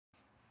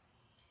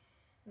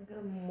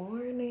Good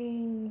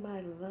morning,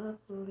 my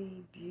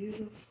lovely,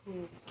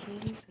 beautiful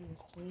kings and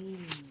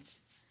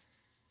queens,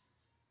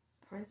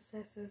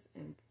 princesses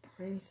and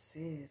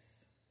princes.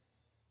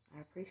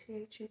 I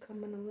appreciate you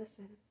coming to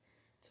listen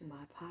to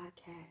my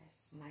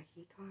podcast,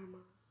 Nike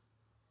Karma.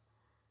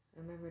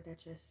 Remember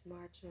that you're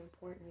smart, you're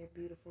important, you're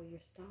beautiful, you're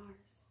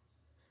stars.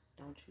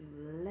 Don't you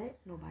let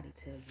nobody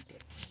tell you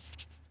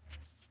different.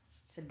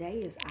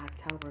 Today is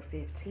October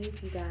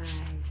 15th, you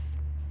guys.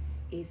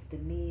 It's the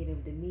mid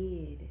of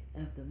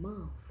the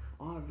month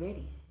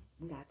already.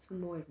 We got 2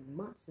 more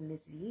months in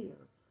this year.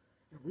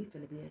 And we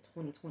finna be in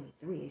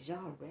 2023. Is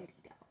y'all ready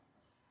though?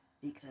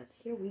 Because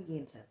here we get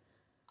into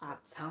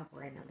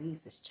October and the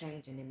leaves is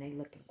changing and they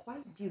looking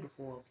quite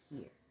beautiful over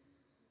here.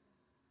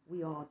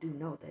 We all do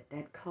know that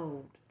that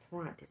cold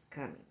front is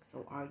coming.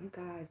 So are you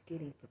guys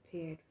getting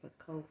prepared for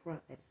the cold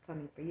front that is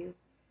coming for you?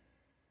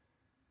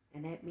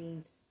 And that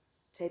means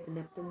taping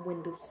up them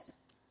windows,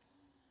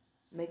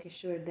 making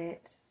sure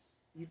that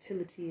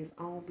utility is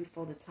on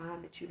before the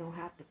time that you don't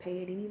have to pay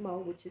it anymore,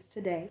 which is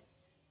today.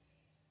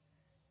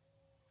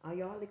 Are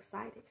y'all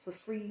excited for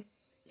free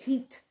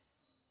heat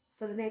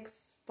for the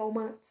next 4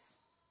 months,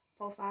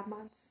 5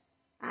 months?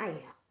 I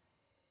am.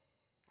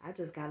 I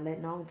just got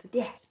let on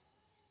today.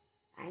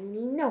 I ain't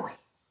even know it.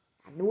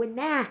 I knew it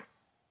now.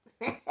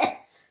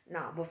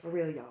 No, but for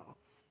real, y'all.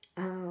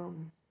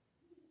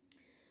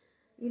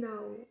 You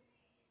know,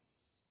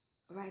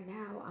 right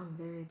now I'm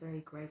very,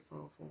 very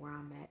grateful for where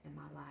I'm at in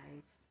my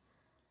life.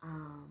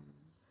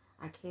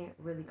 I can't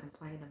really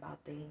complain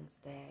about things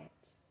that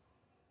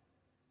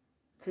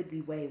could be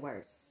way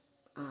worse.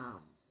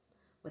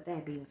 With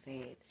that being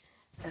said,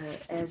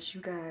 as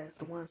you guys,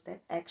 the ones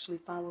that actually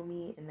follow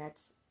me, and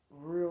that's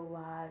real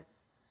live,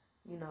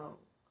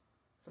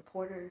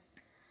 supporters,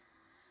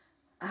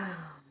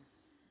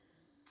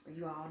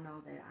 you all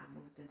know that I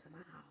moved into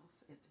my house.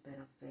 It's been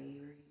a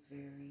very,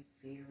 very,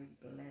 very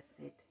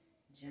blessed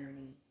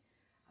journey.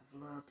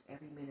 I've loved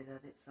every minute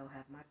of it. So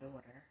have my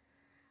daughter.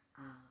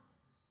 Um,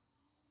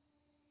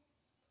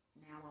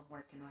 Now I'm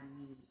working on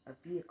me a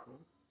vehicle.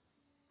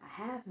 I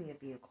have me a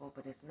vehicle,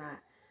 but it's not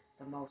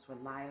the most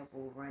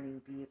reliable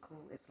running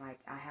vehicle. It's like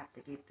I have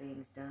to get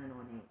things done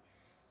on it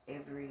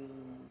every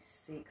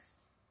 6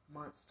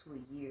 months to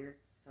a year.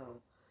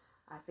 So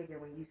I figure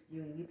when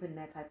you putting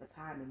that type of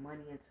time and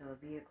money into a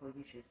vehicle,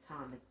 you should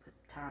time to put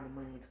time and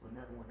money into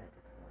another one at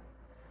this point.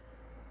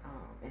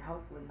 And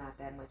hopefully not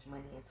that much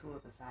money into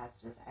it besides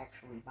just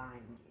actually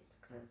buying it,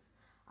 because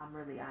I'm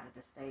really out of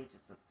the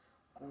stages of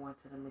going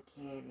to the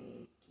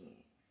mechanic and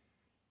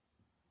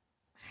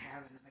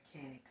having the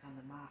mechanic come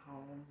to my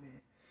home and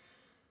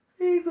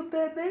things of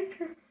that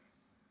nature.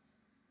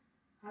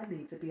 I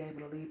need to be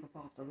able to leave up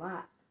off the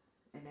lot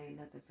and ain't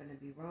nothing finna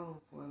be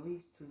wrong for at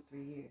least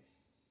 2-3 years.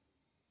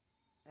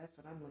 That's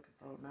what I'm looking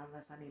for, not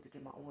unless I need to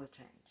get my oil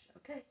changed,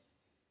 okay?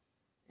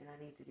 And I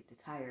need to get the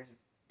tires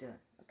done,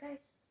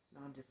 okay? No,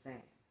 I'm just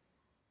saying.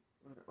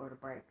 Or the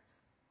brakes.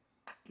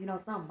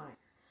 Something minor.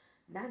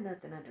 Not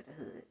nothing under the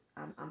hood.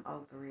 I'm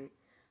over it.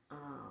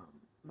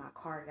 My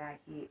car got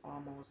hit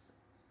almost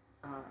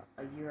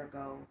a year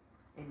ago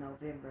in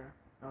November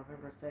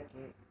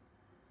 2nd,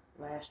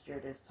 last year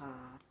this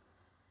time.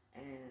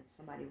 And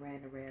somebody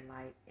ran the red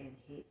light and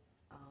hit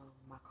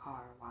my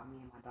car while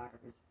me and my daughter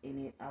was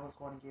in it. I was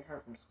going to get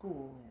her from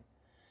school, and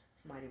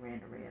somebody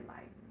ran the red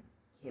light and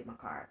hit my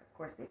car. Of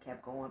course, they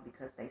kept going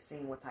because they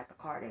seen what type of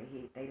car they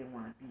hit. They didn't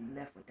want to be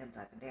left with them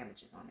type of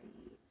damages on their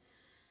head.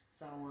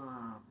 So,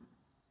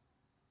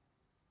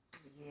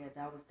 yeah,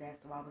 that was that.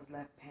 So I was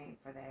left paying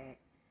for that.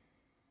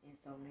 And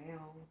so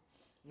now,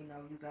 you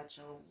got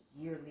your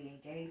yearly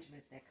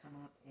engagements that come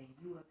up, and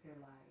you up here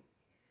like,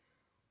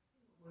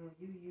 well,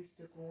 you used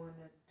to going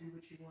to do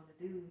what you want to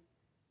do,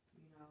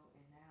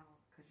 and now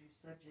because you're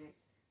subject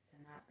to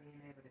not being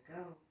able to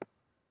go,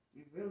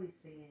 you're really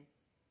seeing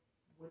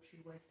what you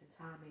wasting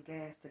time and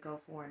gas to go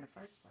for in the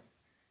first place.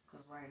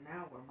 Because right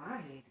now, where my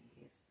head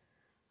is,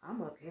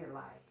 I'm up here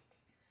like,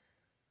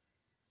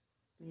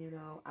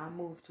 I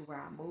moved to where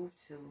I moved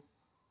to,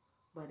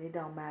 but it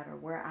don't matter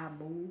where I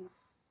move.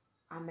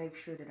 I make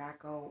sure that I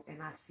go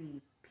and I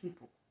see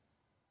people.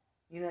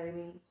 You know what I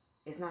mean?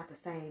 It's not the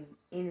same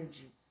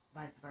energy,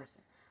 vice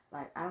versa.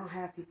 Like, I don't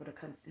have people to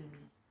come see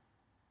me.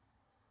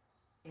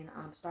 And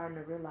I'm starting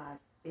to realize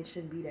it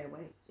shouldn't be that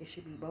way. It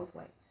should be both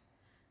ways.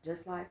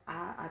 Just like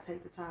I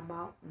take the time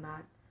out,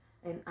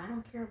 and I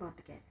don't care about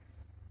the gas,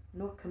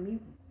 nor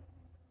commuting,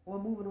 or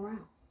moving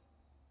around.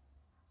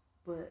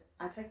 But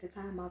I take the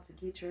time out to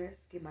get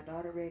dressed, get my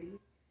daughter ready,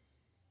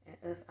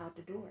 and us out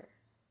the door.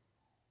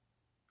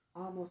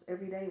 Almost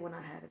every day when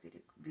I had a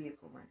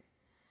vehicle running.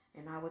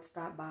 And I would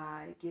stop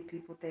by, give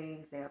people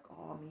things. They'll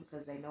call me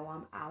because they know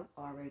I'm out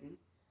already.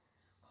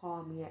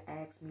 Call me and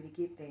ask me to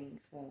get things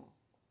for them.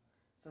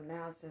 So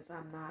now since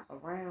I'm not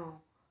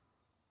around,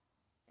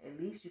 at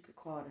least you could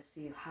call to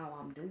see how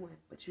I'm doing.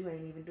 But you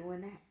ain't even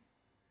doing that.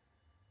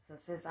 So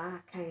since I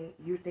can't,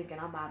 you're thinking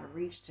I'm out of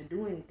reach to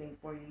do anything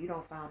for you. You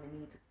don't find the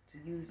need to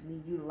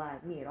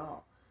utilize me at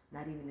all.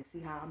 Not even to see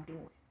how I'm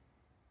doing.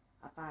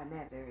 I find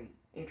that very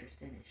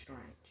interesting and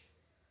strange.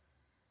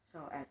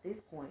 So at this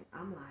point,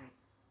 I'm like,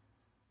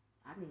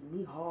 I need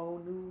me a whole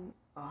new,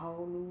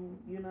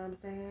 you know what I'm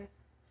saying,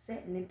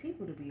 setting and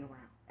people to be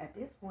around at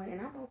this point,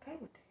 and I'm okay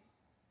with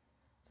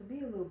that. To be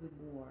a little bit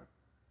more,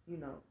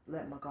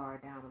 let my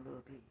guard down a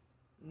little bit.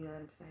 You know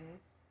what I'm saying?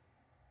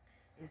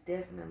 It's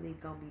definitely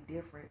gonna be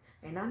different,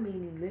 and I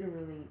mean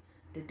literally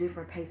the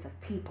different pace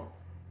of people.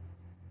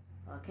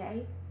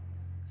 Okay,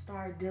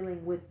 start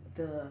dealing with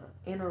the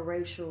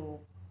interracial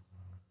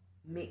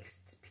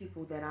mixed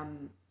people that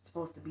I'm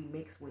supposed to be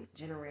mixed with,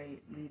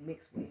 generally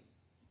mixed with.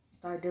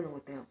 Start dealing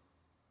with them.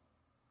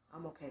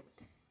 I'm okay with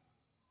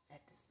that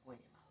at this point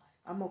in my life.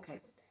 I'm okay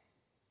with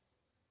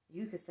that.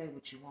 You can say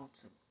what you want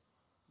to,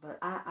 but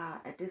I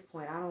at this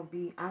point I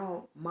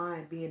don't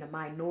mind being a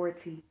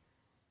minority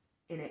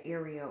in an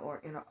area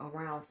or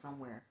around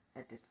somewhere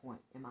at this point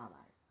in my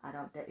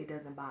life. It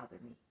doesn't bother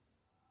me,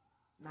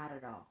 not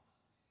at all.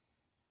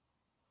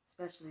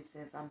 Especially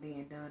since I'm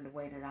being done the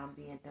way that I'm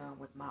being done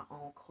with my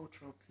own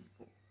cultural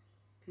people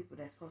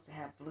that's supposed to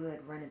have blood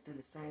running through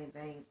the same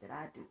veins that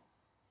I do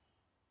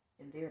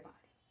in their body.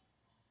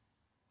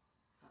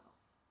 So,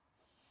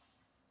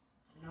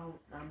 no,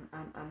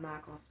 I'm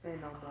not gonna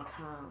spend no more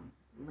time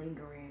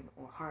lingering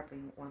or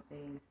harping on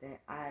things that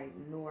I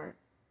nor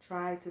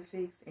try to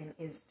fix and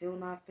is still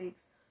not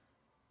fixed,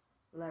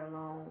 let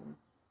alone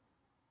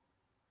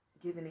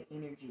giving it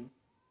energy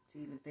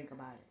to even think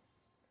about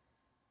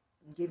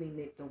it, giving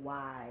it the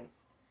whys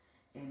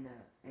and the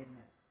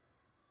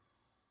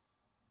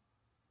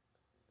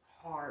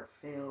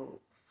heartfelt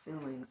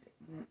feelings.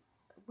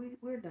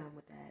 We're done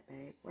with that,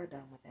 babe. We're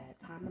done with that.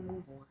 Time to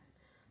move on.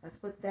 Let's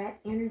put that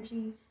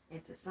energy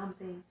into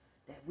something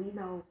that we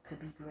know could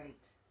be great.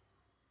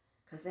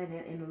 Because then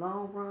in the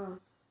long run,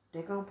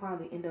 they're going to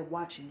probably end up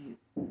watching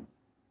you.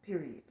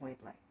 Period.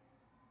 Point blank.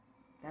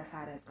 That's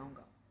how that's going to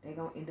go. They're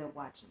going to end up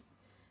watching you.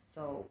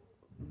 So,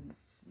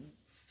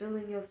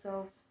 filling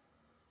yourself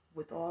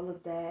with all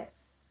of that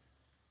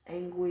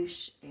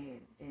anguish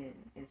and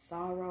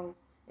sorrow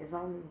is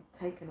only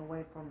taken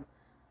away from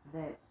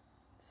that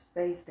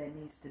space that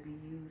needs to be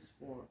used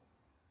for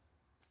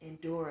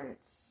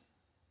endurance,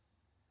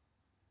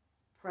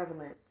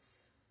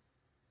 prevalence,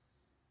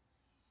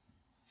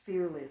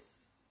 fearless,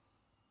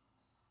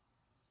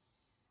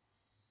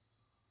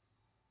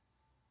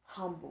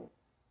 humble,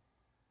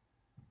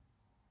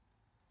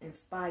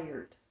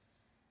 inspired.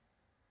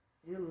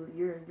 You're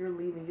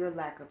leaving your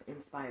lack of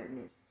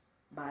inspiredness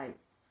by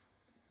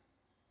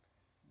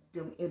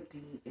them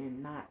empty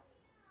and not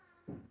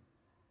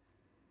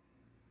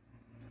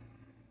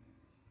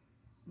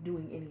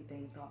doing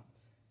anything thoughts.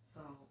 So,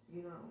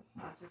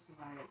 I just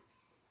like,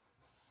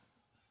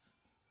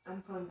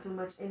 I'm putting too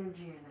much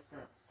energy into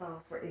stuff.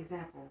 So, for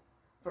example,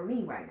 for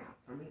me right now.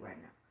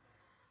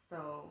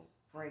 So,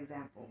 for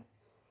example,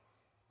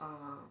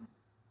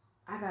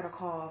 I got a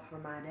call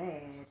from my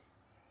dad,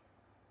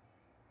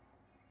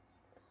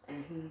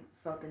 and he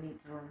felt the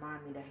need to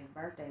remind me that his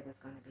birthday was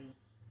going to be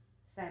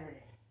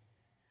Saturday.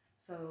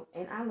 So,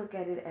 and I look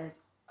at it as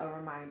a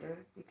reminder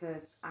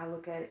because I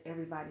look at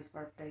everybody's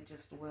birthday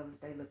just as well as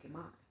they look at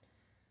mine.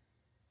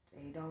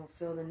 They don't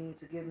feel the need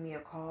to give me a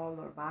call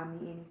or buy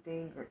me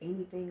anything or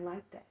anything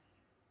like that.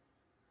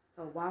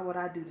 So why would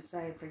I do the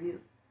same for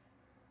you?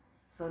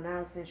 So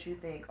now since you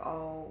think,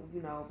 oh,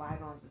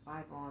 bygones is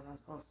bygones, I'm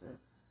supposed to,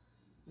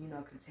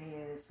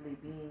 continuously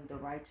being the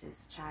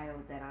righteous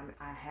child that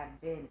I have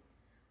been,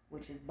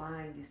 which is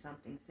buying you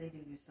something,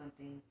 sending you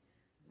something,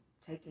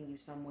 taking you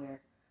somewhere,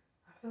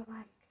 I feel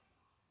like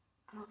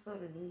I don't feel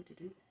the need to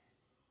do that.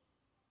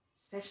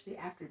 Especially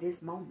after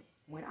this moment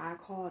when I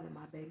called and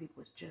my baby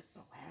was just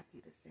so happy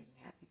to sing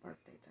happy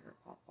birthday to her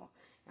papa.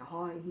 And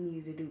all he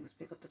needed to do was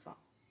pick up the phone.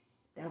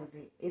 That was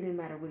it. It didn't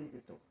matter what he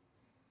was doing.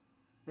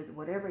 But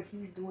whatever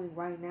he's doing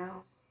right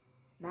now,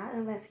 not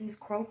unless he's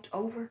croaked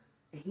over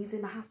and he's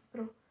in the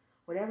hospital,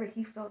 whatever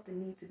he felt the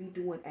need to be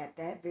doing at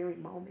that very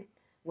moment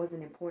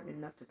wasn't important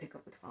enough to pick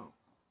up the phone.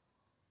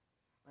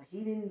 But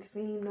he didn't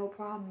seem no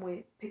problem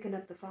with picking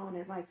up the phone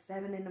at like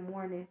 7 in the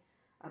morning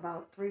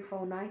about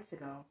 3-4 nights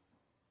ago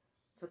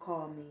to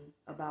call me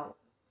about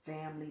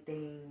family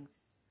things,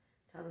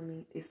 telling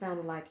me it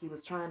sounded like he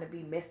was trying to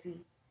be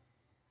messy,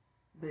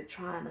 but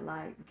trying to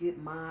like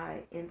get my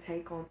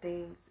intake on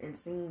things, and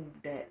seeing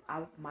that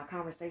my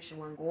conversation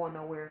wasn't going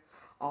nowhere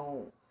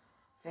on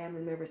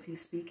family members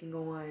he's speaking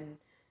on,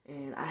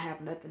 and I have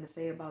nothing to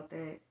say about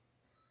that.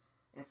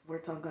 If we're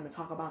going to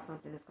talk about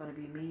something, it's going to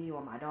be me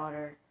or my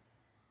daughter.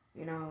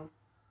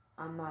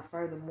 I'm not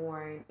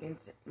furthermore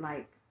into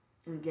like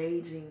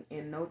engaging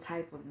in no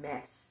type of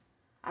mess.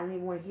 I don't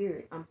even want to hear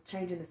it. I'm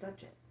changing the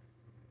subject.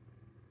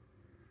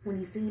 When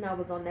he seen I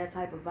was on that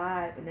type of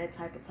vibe and that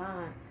type of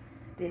time,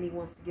 then he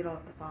wants to get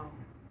off the phone.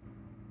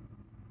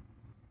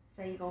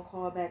 Say he gonna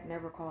call back,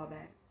 never call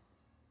back.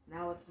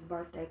 Now it's his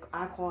birthday.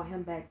 I call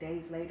him back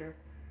days later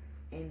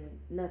and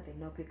nothing,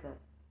 no pickup.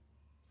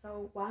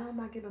 So why am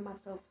I giving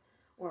myself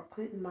or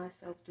putting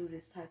myself through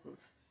this type of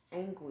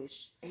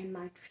anguish and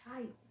my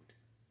child?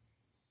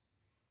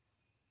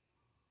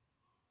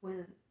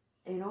 When,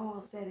 in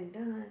all said and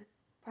done,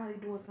 probably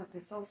doing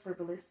something so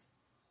frivolous,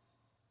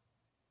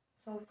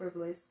 So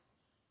frivolous.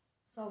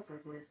 So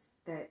frivolous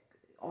that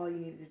all you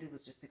needed to do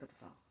was just pick up the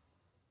phone.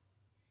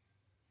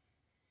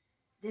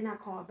 Then I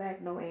called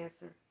back, no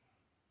answer.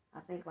 I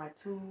think like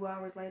 2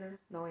 hours later,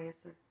 no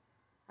answer.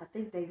 I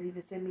think they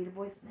even sent me the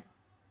voicemail.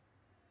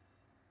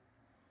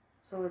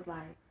 So it's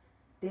like,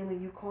 then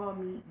when you call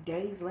me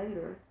days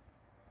later,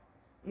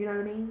 you know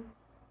what I mean?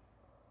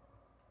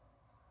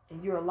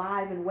 And you're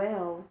alive and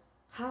well,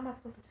 how am I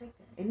supposed to take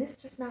that? And this is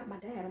just not my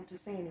dad, I'm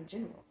just saying in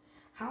general.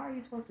 How are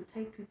you supposed to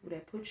take people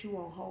that put you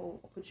on hold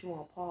or put you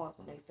on pause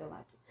when they feel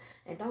like it?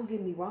 And don't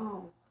get me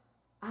wrong,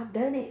 I've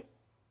done it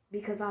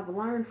because I've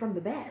learned from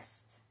the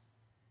best.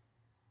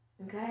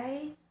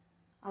 Okay?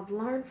 I've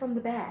learned from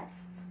the best.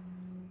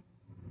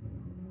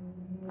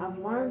 I've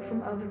learned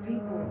from other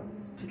people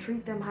to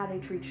treat them how they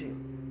treat you.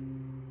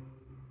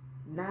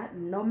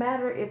 No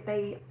matter if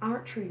they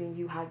aren't treating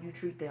you how you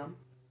treat them,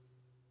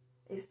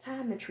 it's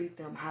time to treat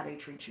them how they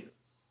treat you.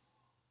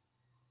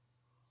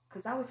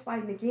 Because I was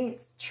fighting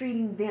against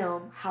treating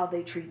them how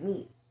they treat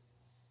me.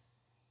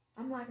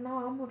 I'm like,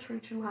 no, I'm going to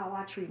treat you how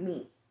I treat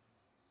me.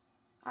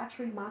 I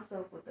treat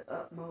myself with the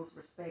utmost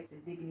respect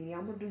and dignity.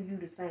 I'm going to do you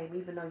the same,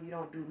 even though you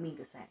don't do me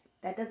the same.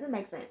 That doesn't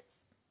make sense.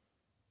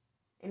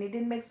 And it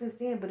didn't make sense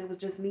then, but it was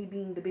just me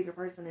being the bigger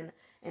person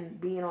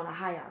and being on a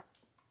hierarchy.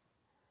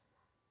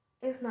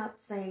 It's not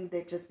saying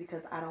that just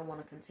because I don't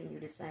want to continue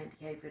the same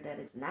behavior that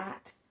is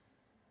not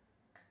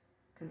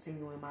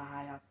continuing my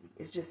hierarchy.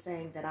 It's just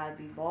saying that I've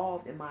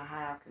evolved in my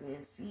hierarchy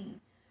and see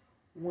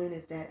when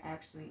is that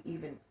actually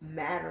even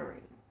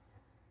mattering.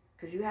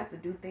 Because you have to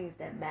do things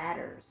that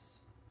matters.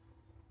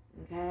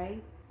 Okay?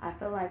 I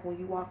feel like when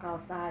you walk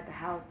outside the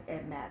house,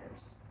 it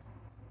matters.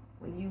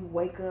 When you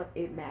wake up,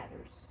 it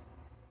matters.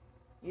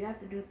 You have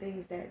to do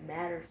things that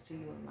matters to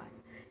you in life.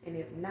 And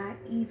if not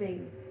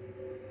even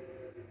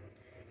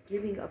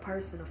giving a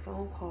person a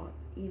phone call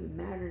even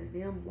matter to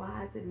them,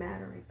 why is it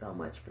mattering so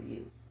much for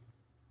you?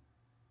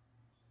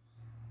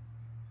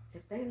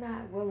 If they're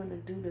not willing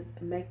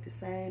to make the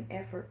same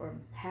effort or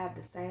have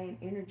the same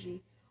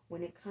energy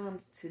when it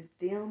comes to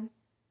them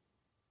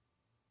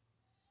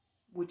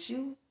with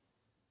you,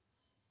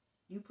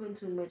 you putting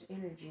too much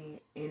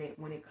energy in it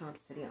when it comes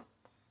to them.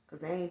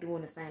 Because they ain't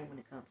doing the same when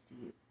it comes to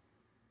you.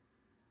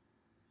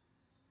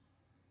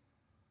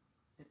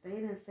 If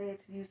they done say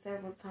it to you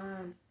several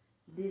times,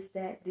 this,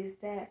 that,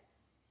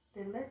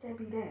 then let that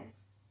be that.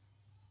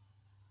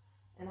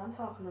 And I'm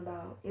talking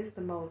about, it's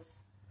the most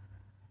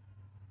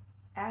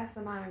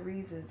asinine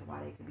reasons why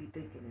they could be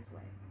thinking this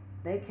way.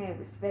 They can't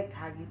respect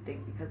how you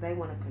think because they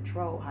want to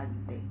control how you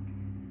think.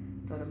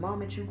 So the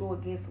moment you go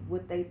against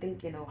what they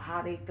thinking or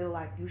how they feel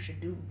like you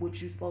should do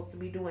what you're supposed to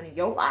be doing in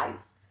your life,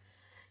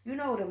 you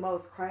know the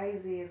most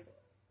craziest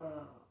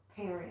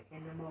parent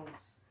and the most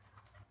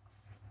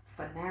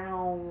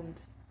renowned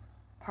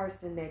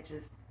person that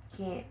just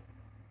can't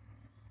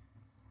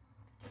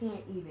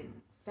even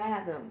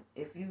fathom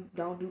if you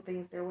don't do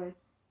things their way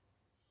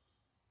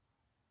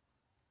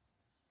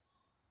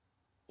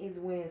is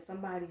when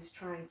somebody's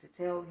trying to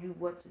tell you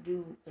what to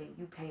do and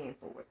you paying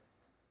for it.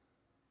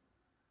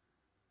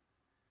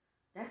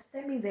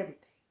 That means everything.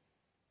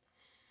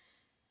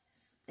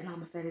 And I'm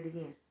going to say it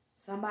again.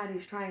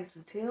 Somebody's trying to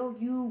tell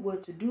you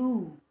what to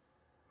do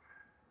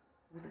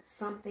with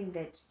something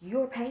that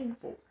you're paying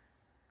for.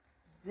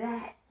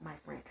 That, my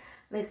friend.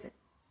 Listen,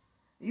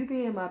 you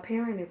being my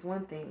parent is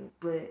one thing,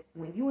 but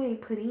when you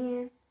ain't put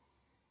in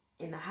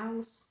the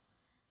house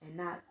and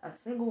not a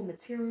single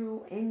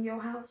material in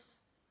your house,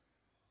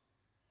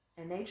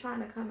 and they trying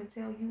to come and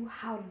tell you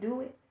how to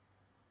do it,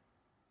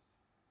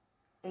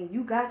 and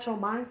you got your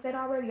mindset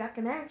already,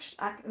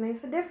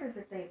 it's a difference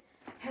if they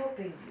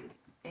helping you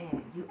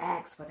and you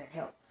ask for that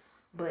help.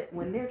 But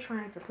when they're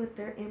trying to put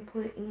their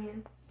input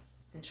in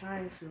and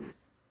trying to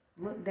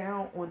look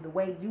down on the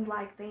way you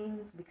like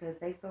things because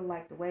they feel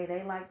like the way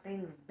they like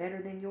things is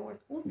better than yours,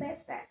 who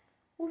says that?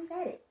 Who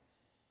said it?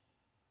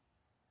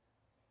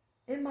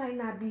 It might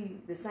not be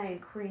the same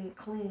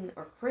clean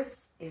or crisp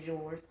as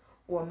yours,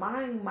 or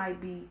mine might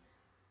be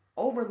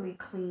overly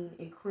clean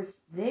and crisp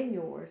than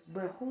yours,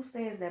 but who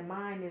says that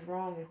mine is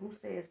wrong and who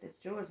says that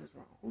yours is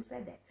wrong? Who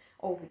said that?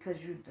 Oh,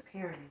 because you're the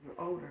parent and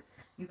you're older,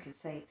 you can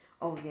say,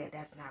 oh yeah,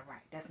 that's not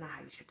right. That's not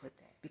how you should put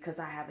that. Because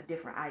I have a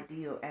different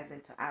ideal as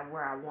into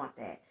where I want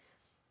that.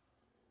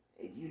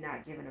 You're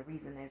not giving a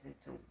reason as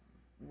into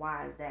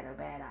why is that a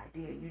bad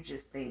idea. You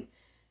just think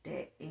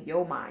that in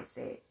your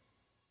mindset,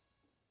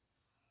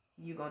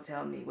 you're going to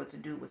tell me what to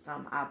do with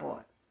something I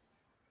bought.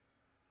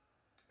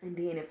 And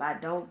then if I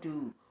don't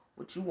do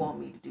what you want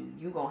me to do,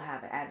 you're going to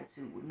have an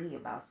attitude with me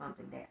about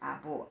something that I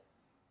bought.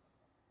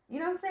 You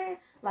know what I'm saying?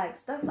 Like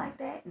stuff like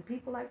that and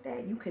people like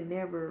that, you can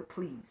never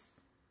please.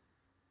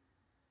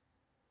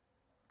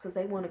 Because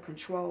they want to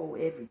control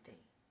everything.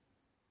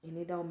 And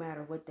it don't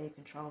matter what they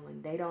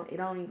controlling. It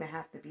don't even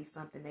have to be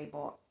something they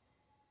bought.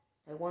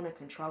 They want to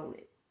control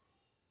it.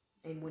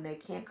 And when they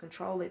can't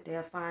control it,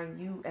 they'll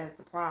find you as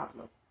the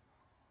problem.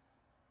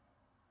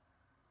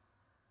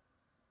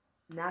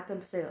 Not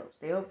themselves.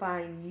 They'll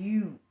find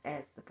you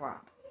as the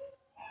problem.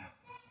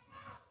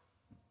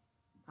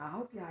 I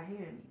hope y'all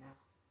hearing me now.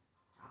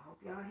 I hope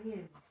y'all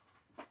hearing me.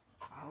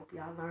 I hope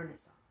y'all learning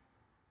something.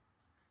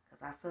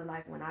 Because I feel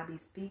like when I be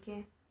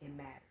speaking, it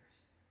matters.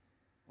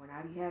 When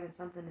I be having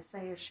something to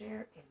say or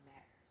share, it matters.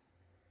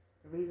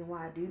 The reason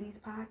why I do these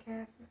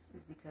podcasts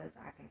is because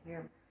I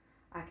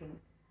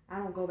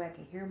don't go back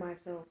and hear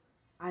myself.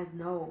 I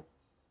know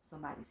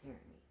somebody's hearing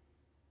me.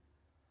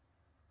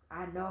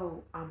 I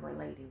know I'm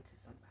relating to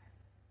somebody.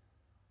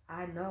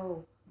 I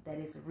know that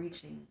it's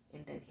reaching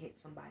and then hit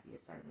somebody a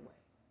certain way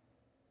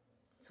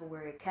to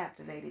where it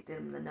captivated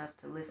them enough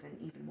to listen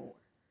even more.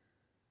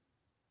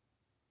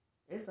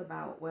 It's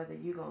about whether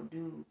you're going to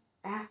do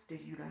after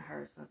you done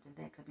heard something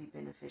that could be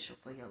beneficial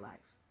for your life.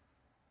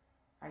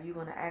 Are you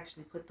going to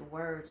actually put the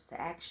words to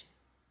action?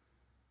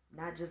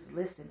 Not just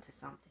listen to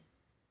something.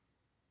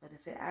 But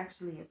if it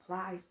actually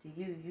applies to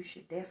you, you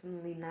should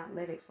definitely not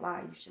let it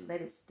fly. You should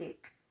let it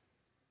stick.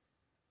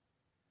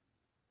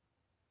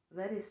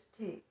 Let it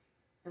stick.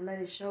 And let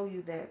it show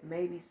you that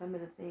maybe some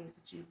of the things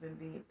that you've been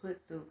being put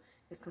through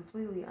is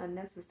completely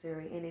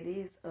unnecessary. And it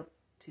is up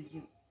to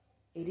you.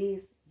 It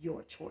is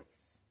your choice.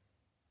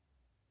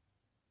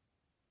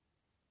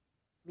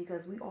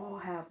 Because we all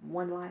have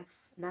one life.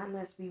 Not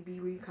unless we be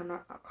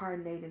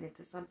reincarnated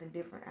into something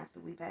different after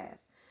we pass.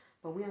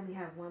 But we only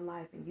have one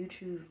life, and you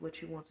choose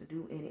what you want to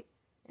do in it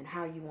and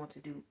how you want to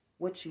do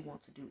what you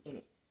want to do in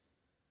it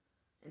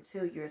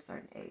until you're a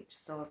certain age.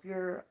 So if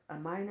you're a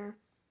minor,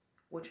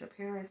 what your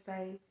parents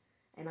say,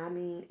 and I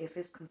mean if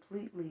it's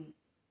completely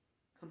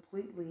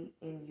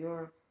in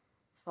your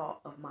thought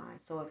of mind.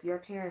 So if your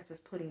parents is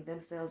putting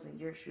themselves in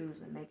your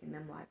shoes and making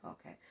them like,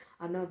 okay,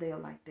 I know they're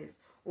like this,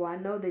 or I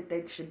know that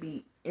they should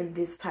be in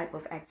this type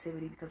of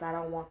activity because I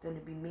don't want them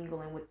to be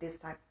mingling with this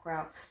type of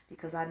crowd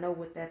because I know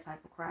what that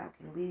type of crowd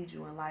can lead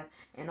you in life.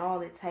 And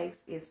all it takes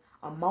is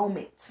a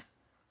moment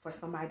for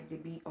somebody to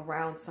be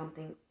around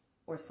something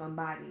or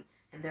somebody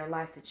and their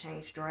life to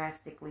change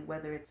drastically,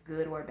 whether it's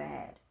good or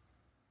bad.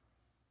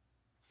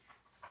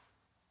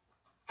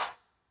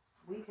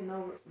 We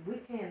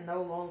can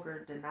no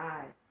longer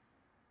deny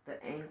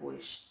the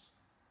anguish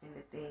and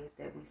the things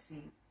that we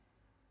see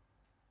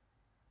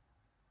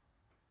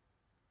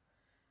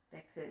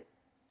that could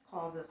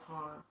cause us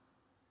harm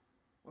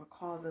or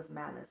cause us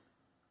malice.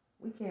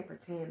 We can't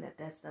pretend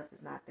that stuff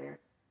is not there.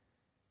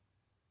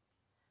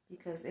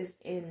 Because it's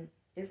in,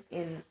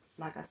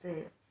 like I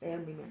said,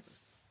 family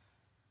members.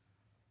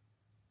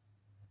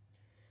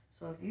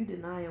 So if you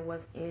denying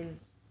what's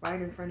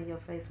right in front of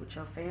your face with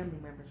your family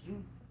members,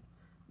 you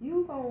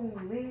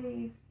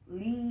gonna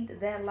lead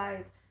that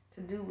life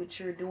to do what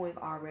you're doing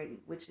already,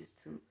 which is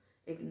to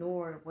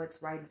ignore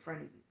what's right in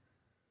front of you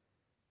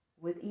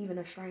with even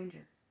a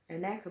stranger.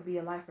 And that could be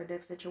a life or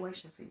death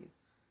situation for you.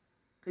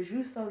 Because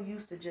you so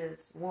used to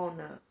just want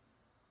to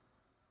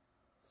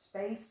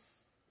space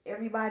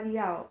everybody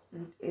out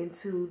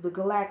into the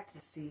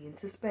galaxy,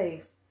 into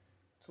space,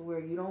 to where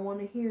you don't want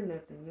to hear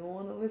nothing. You don't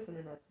want to listen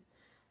to nothing.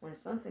 When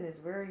something is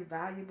very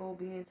valuable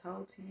being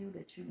told to you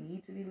that you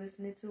need to be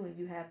listening to, and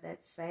you have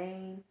that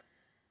same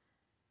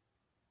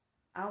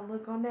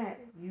outlook on that,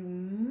 you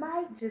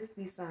might just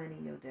be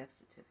signing your death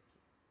certificate.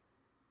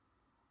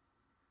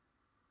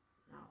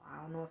 No, I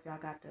don't know if y'all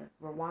got to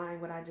rewind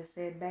what I just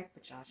said back,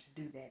 but y'all should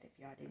do that if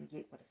y'all didn't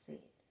get what I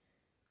said.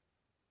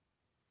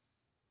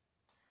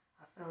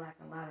 I feel like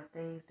a lot of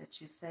things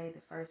that you say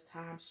the first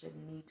time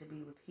shouldn't need to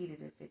be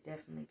repeated if it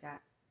definitely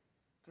got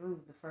through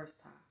the first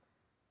time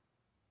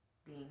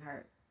being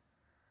heard.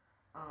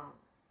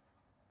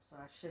 So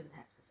I shouldn't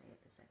have to say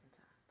it the second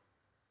time.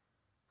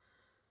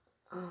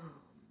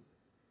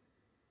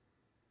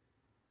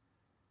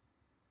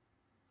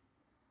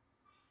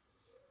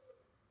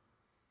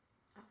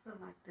 I feel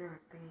like there are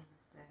things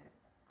that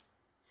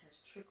has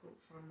trickled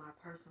from my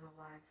personal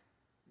life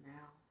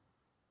now,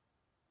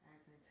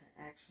 as into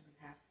actually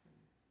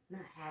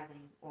not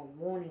having or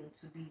wanting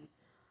to be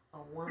a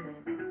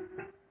woman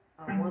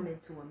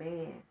to a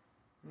man,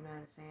 you know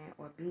what I'm saying,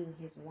 or being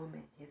his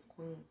woman, his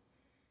queen,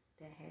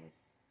 that has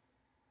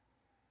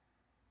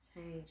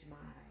changed my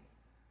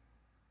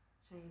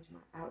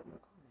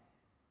outlook on that.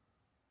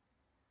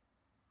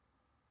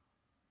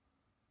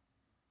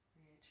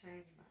 Yeah,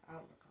 changed my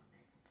outlook on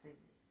that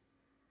completely.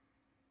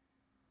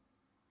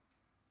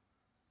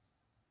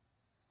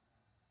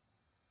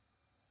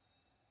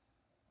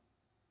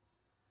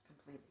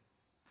 Completely.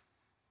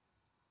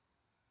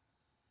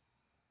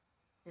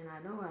 And I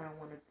know I don't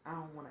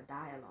want to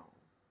die alone.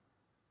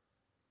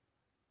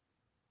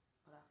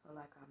 But I feel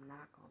like I'm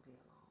not gonna be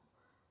alone.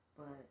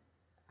 But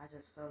I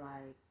just feel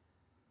like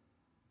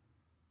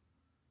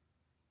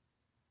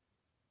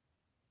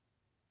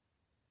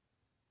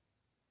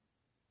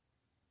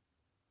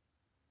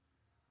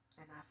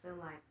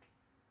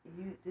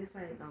this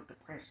ain't no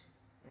depression.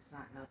 It's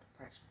not no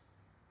depression.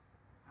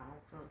 I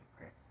don't feel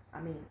depressed.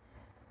 I mean,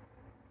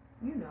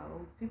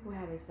 people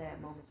have their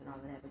sad moments and all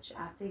of that, but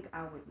I think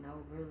I would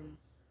know really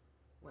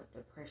what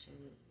depression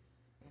is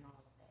and all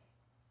of that.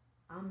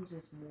 I'm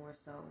just more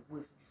so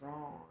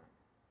withdrawn.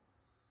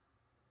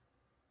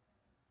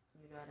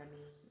 You know what I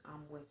mean?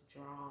 I'm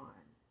withdrawn.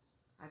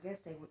 I guess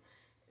they would.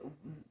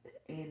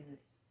 in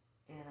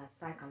a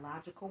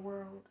psychological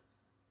world,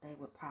 they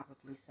would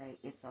probably say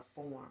it's a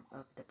form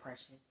of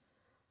depression.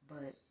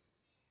 But,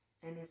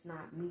 and it's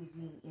not me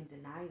being in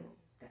denial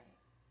that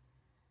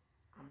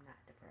I'm not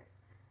depressed.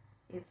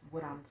 It's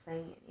what I'm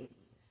saying it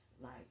is.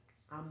 Like,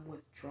 I'm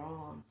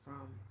withdrawn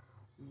from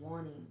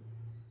wanting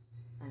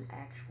an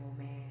actual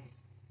man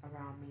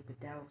around me, but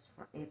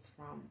it's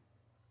from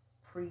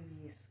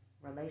previous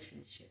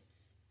relationships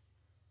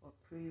or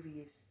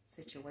previous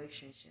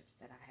situationships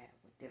that I had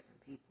with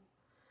different people.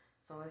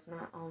 So it's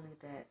not only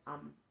that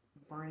I'm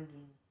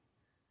bringing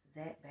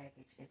that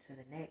baggage into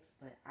the next,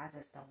 but I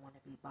just don't want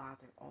to be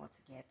bothered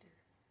altogether.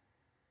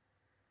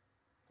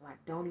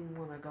 Like, don't even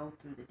want to go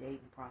through the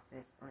dating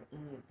process or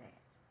any of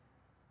that.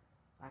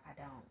 Like, I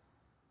don't.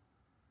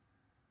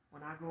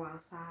 When I go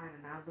outside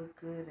and I look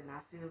good and I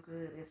feel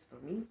good, it's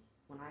for me.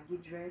 When I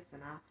get dressed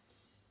and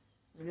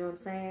you know what I'm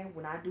saying?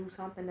 When I do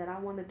something that I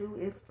want to do,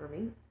 it's for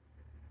me.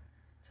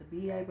 To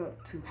be able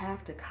to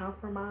have to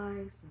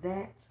compromise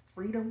that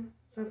freedom,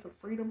 sense of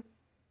freedom,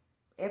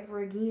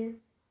 ever again,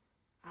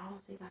 I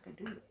don't think I can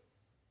do it.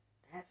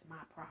 That's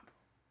my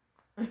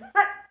problem.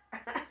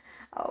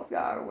 I hope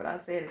y'all heard what I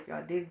said. If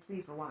y'all didn't,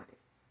 please rewind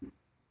it.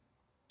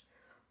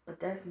 But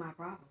that's my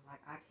problem.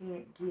 Like, I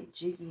can't get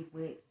jiggy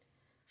with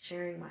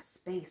sharing my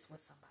space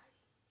with somebody.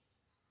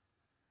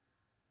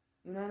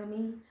 You know what I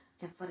mean?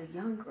 And for the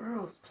young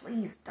girls,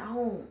 please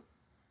don't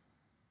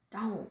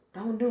do it.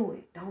 Don't do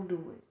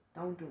it.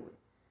 Don't do it.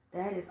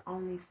 That is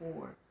only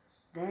for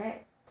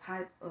that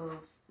type of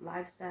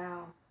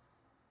lifestyle,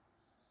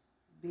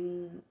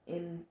 being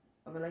in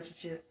a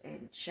relationship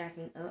and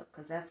shacking up,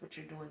 because that's what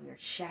you're doing. You're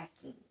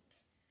shacking.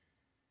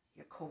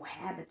 You're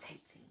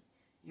cohabitating.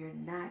 You're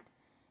not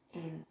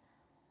in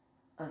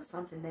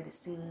something that is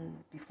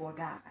seen before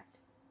God,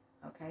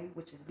 okay?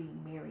 Which is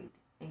being married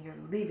and you're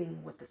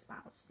living with the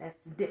spouse.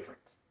 That's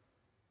different.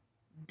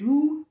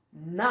 Do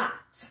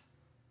not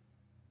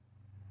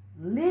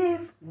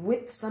live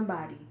with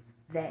somebody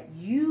that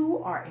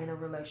you are in a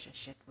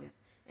relationship with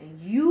and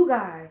you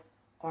guys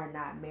are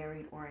not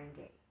married or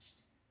engaged.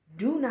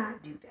 Do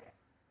not do that.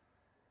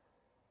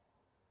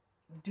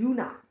 Do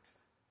not.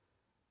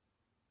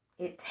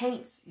 It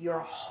taints your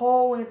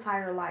whole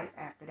entire life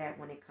after that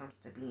when it comes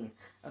to being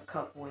a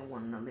couple and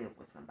wanting to live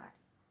with somebody.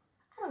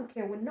 I don't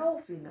care with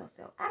no female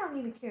self. I don't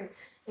even care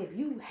if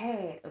you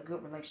had a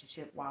good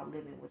relationship while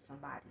living with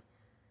somebody.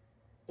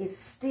 It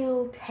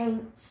still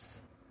taints.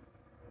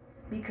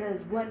 Because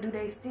what do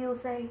they still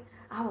say?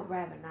 I would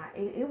rather not.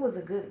 It was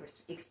a good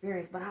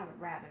experience, but I would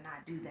rather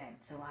not do that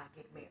until I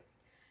get married.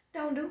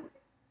 Don't do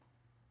it.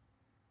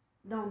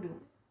 Don't do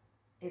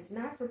it. It's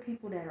not for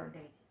people that are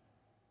dating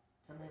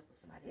to live with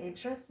somebody. And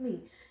trust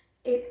me,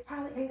 it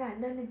probably ain't got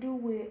nothing to do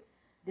with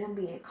them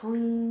being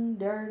clean,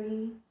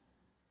 dirty.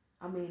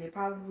 I mean, it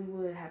probably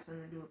would have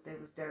something to do if they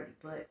was dirty,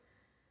 but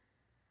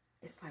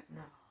it's like,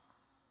 no.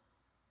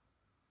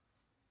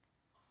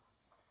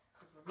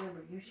 Because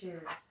remember, you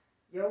share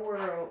your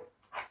world,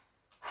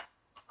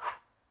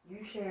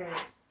 you share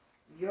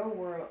your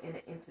world in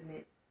an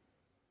intimate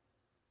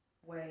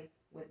way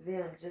with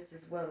them just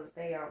as well as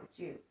they are with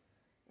you.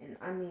 And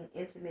I mean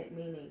intimate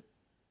meaning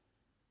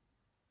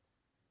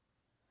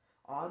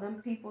all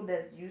them people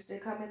that used to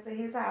come into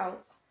his house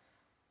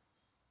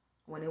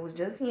when it was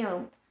just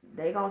him,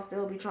 they gonna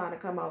still be trying to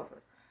come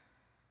over.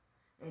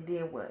 And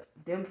then what?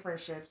 Them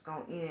friendships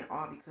gonna end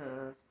all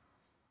because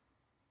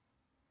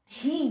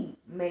he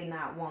may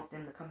not want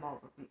them to come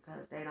over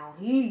because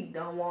he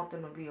don't want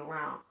them to be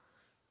around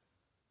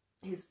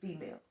his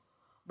female.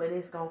 But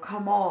it's gonna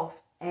come off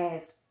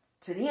as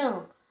to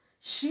them,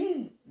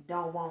 she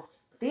don't want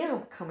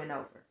them coming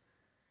over.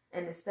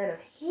 And instead of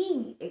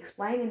he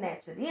explaining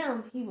that to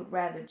them, he would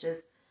rather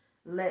just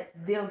let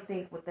them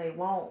think what they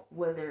want,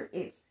 whether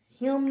it's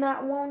him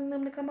not wanting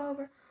them to come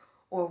over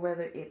or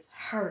whether it's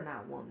her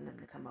not wanting them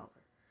to come over.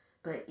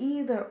 But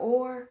either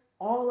or,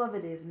 all of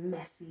it is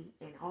messy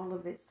and all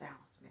of it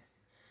sounds messy.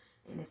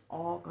 And it's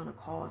all going to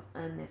cause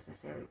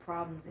unnecessary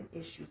problems and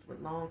issues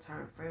with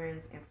long-term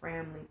friends and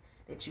family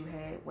that you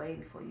had way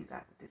before you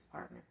got with this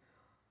partner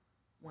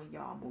when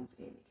y'all moved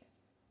in together.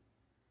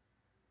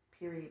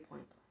 Period,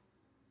 point blank.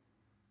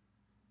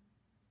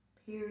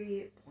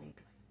 Period, point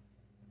blank.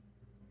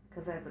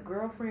 Because as a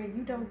girlfriend,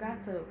 you don't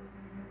got to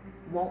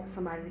want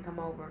somebody to come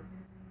over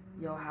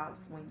your house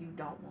when you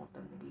don't want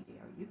them to be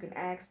there. You can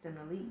ask them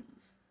to leave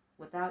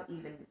without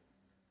even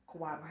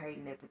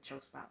cooperating it with your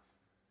spouse.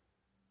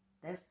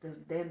 That's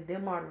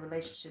them are the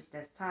relationships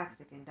that's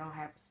toxic and don't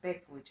have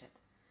respect for each other.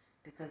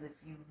 Because if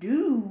you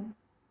do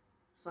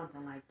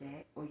something like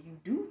that, or you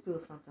do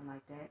feel something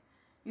like that,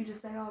 you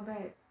just say, oh,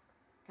 babe,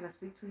 can I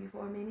speak to you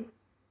for a minute?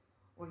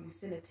 Or you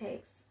send a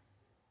text,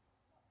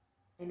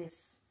 and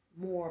it's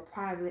more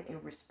private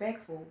and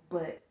respectful,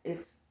 but if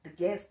the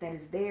guest that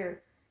is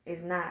there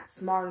is not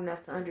smart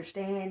enough to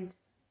understand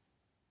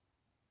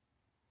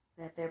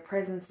that their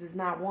presence is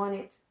not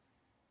wanted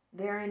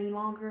there any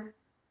longer,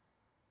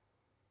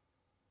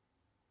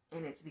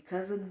 and it's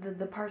because of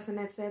the person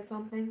that said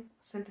something,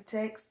 sent a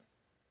text,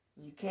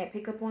 you can't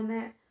pick up on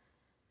that,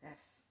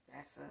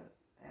 That's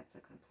a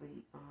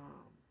complete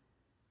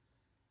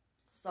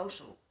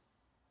social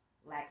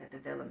lack of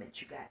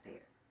development you got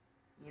there.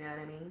 You know what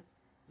I mean?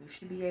 You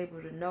should be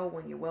able to know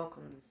when your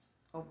welcome is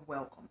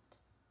overwhelmed.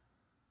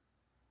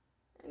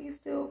 And you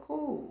still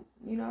cool.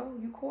 You know,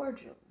 you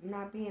cordial. You're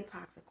not being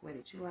toxic with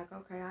it. You're like,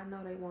 okay, I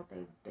know they want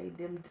them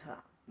time.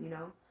 You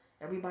know,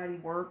 everybody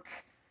work.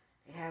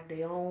 They have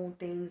their own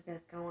things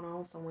that's going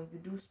on. So when you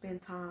do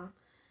spend time,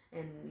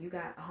 and you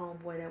got a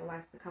homeboy that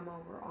likes to come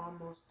over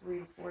almost 3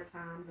 to 4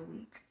 times a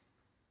week,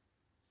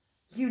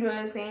 you know what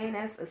I'm saying?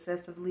 That's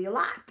excessively a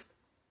lot.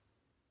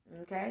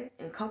 Okay?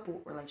 In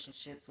couple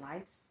relationships,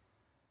 lives.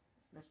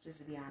 Let's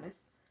just be honest.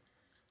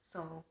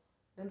 So,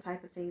 them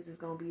type of things is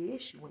going to be an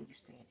issue when you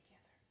stand together.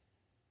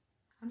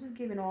 I'm just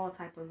giving all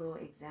type of little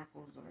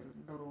examples or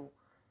little,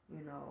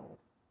 you know,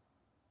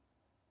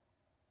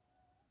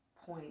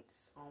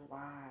 points on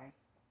why,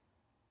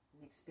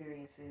 and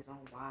experiences on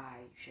why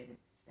you shouldn't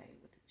stay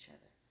with each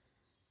other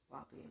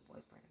while being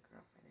boyfriend and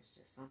girlfriend. It's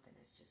just something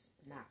that's just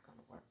not going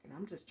to work. And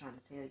I'm just trying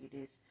to tell you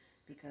this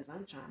because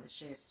I'm trying to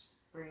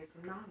spread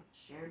some knowledge,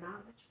 share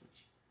knowledge with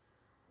you.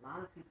 A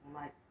lot of people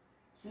like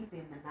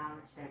keeping the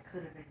knowledge that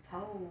could have been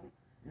told,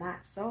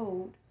 not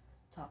sold,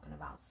 talking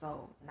about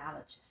sold.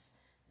 Knowledge is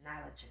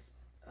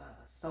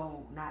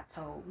sold, not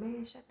told.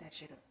 Man, shut that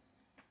shit up.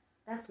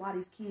 That's why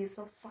these kids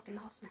so fucking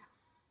lost now.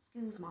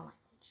 Excuse my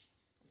language.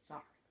 I'm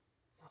sorry.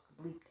 Y'all can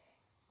bleep that.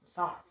 I'm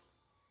sorry.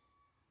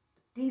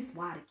 But this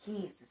why the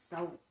kids is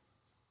so,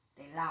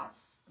 they lost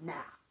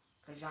now.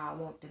 Because y'all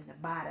want them to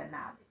buy the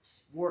knowledge.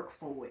 Work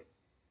for it.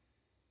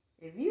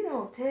 If you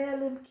don't tell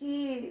them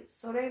kids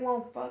so they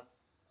won't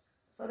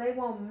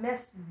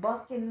mess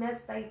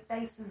their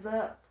faces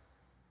up,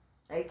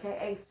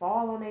 aka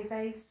fall on their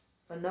face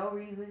for no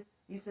reason.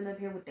 You sitting up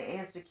here with the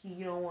answer key,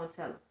 you don't want to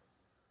tell them.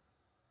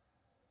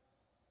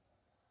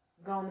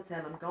 Go and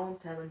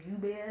tell them. You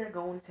better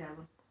go and tell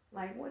them.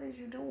 Like, what is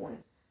you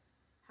doing?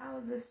 How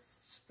is this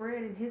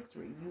spreading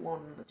history? You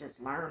want them to just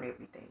learn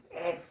everything.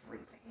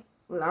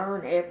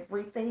 Learn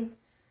everything?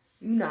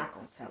 You're not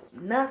going to tell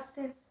them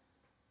nothing.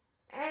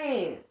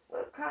 Hey,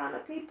 what kind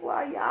of people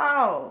are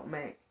y'all,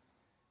 man?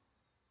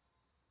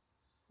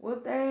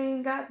 Well, they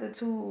ain't got the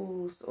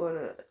tools or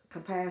the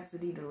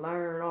capacity to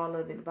learn all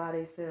of it by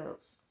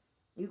themselves.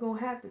 You're going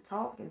to have to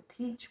talk and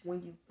teach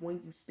when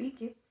you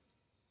speak it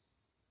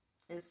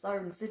in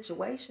certain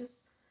situations.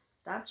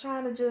 Stop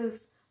trying to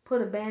just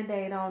put a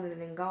Band-Aid on it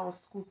and go and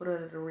scoop it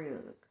under the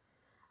rug.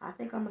 I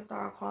think I'm going to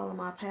start calling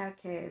my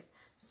podcast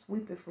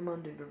Sweep It From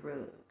Under the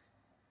Rug.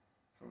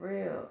 For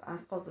real. I'm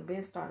supposed to have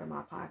been starting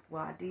my podcast.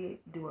 Well, I did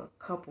do a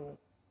couple,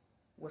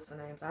 what's the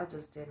names? I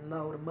just didn't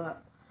load them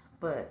up.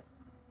 But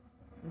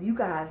you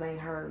guys ain't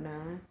heard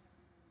none,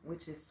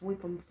 which is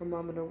Sweep Them From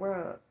Under the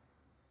Rug.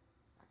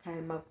 I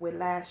came up with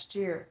last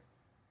year.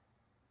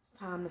 It's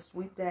time to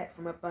sweep that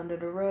from up under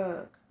the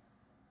rug.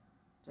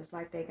 Just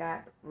like they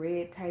got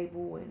red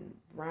table and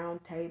brown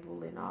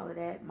table and all of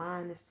that.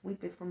 Mine is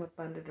sweep it from up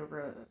under the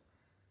rug.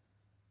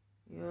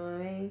 You know what I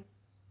mean?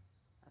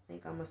 I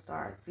think I'm going to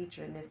start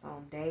featuring this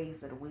on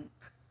days of the week.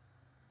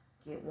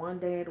 Get one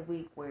day of the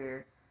week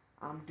where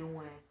I'm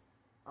doing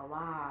a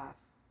live.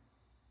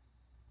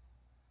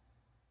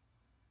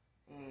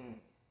 And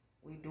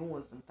we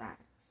doing some things.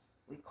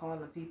 We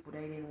calling people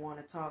they didn't want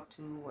to talk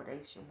to or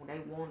they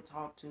want to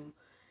talk to.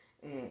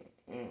 And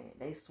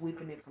they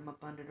sweeping it from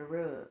up under the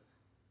rug.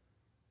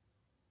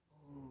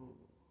 Ooh.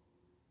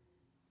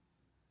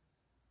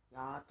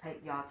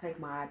 Y'all take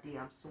my idea.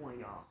 I'm suing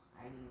y'all.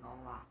 I ain't even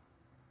gonna lie.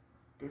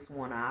 This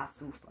one I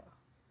sue for.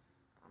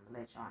 I'm gonna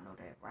let y'all know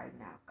that right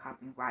now.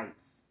 Copyrights.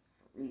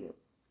 For real.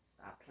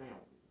 Stop playing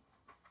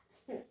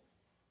with me.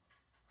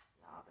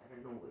 Y'all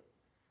better know it.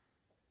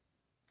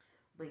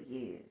 But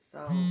yeah, so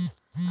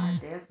I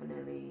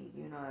definitely,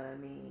 you know what I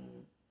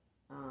mean,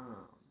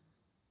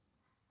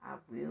 I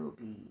will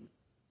be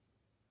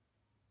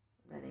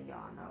letting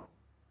y'all know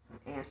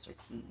some answer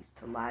keys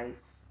to life.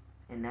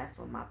 And that's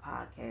what my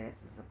podcast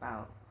is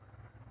about.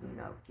 You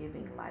know,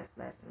 giving life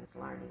lessons,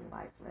 learning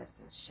life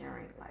lessons,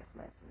 sharing life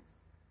lessons.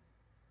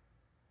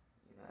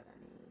 You know what I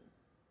mean?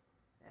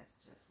 That's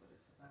just what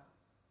it's about.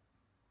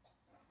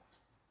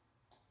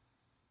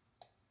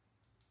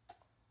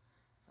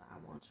 So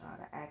I want y'all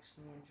to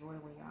actually enjoy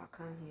when y'all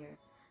come here.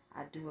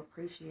 I do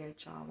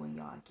appreciate y'all when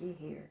y'all get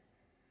here.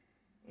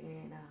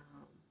 And,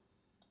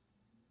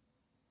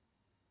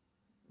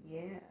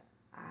 yeah,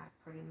 I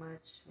pretty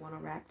much want to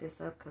wrap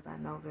this up because I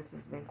know this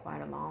has been quite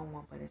a long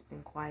one, but it's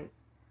been quite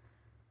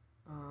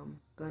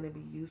going to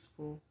be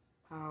useful,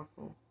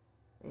 powerful,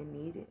 and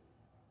needed.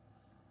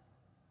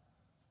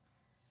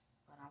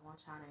 But I want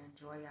y'all to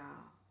enjoy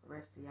y'all the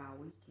rest of y'all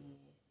weekend.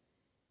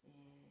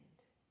 And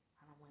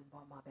I done went and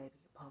bought my baby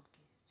a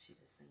pumpkin. She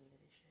just seen it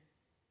this year.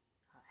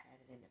 I had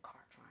it in the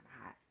car trying to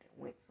hide it and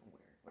went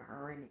somewhere with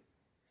her in it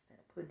instead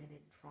of putting it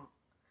in the trunk.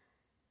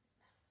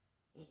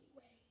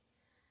 Anyway,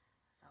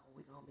 so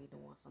we're going to be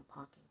doing some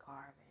pumpkin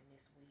carving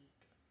this week.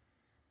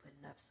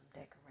 Putting up some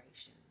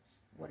decorations.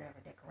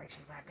 Whatever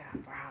decorations I got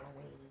for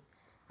Halloween.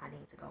 I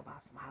need to go buy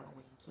some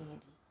Halloween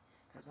candy.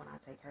 Because when I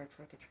take her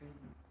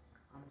trick-or-treating,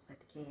 I'm gonna set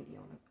the candy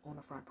on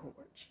the front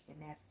porch,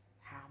 and that's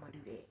how I'm gonna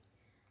do that.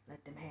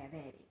 Let them have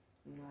at it.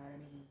 You know what I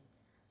mean?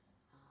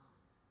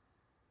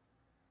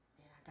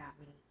 And I got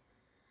me.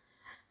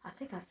 I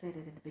think I said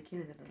it in the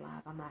beginning of the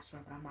live. I'm not sure,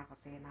 but I'm not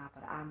gonna say it now.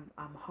 But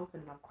I'm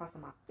hoping and I'm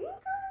crossing my fingers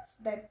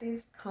that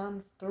this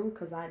comes through,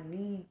 because I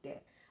need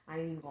that. I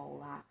ain't even gonna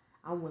lie.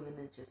 I'm willing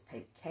to just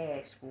pay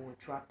cash for it,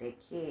 drop that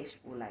cash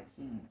for, like,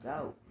 here you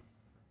go.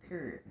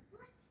 Period.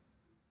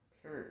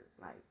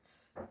 Like,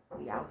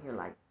 we out here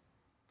like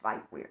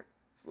flightwear,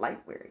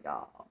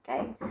 y'all.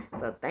 Okay,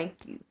 so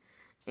thank you,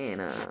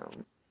 and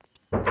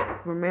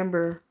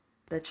remember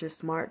that you're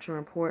smart, you're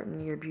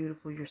important, you're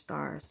beautiful, you're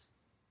stars,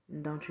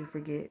 and don't you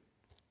forget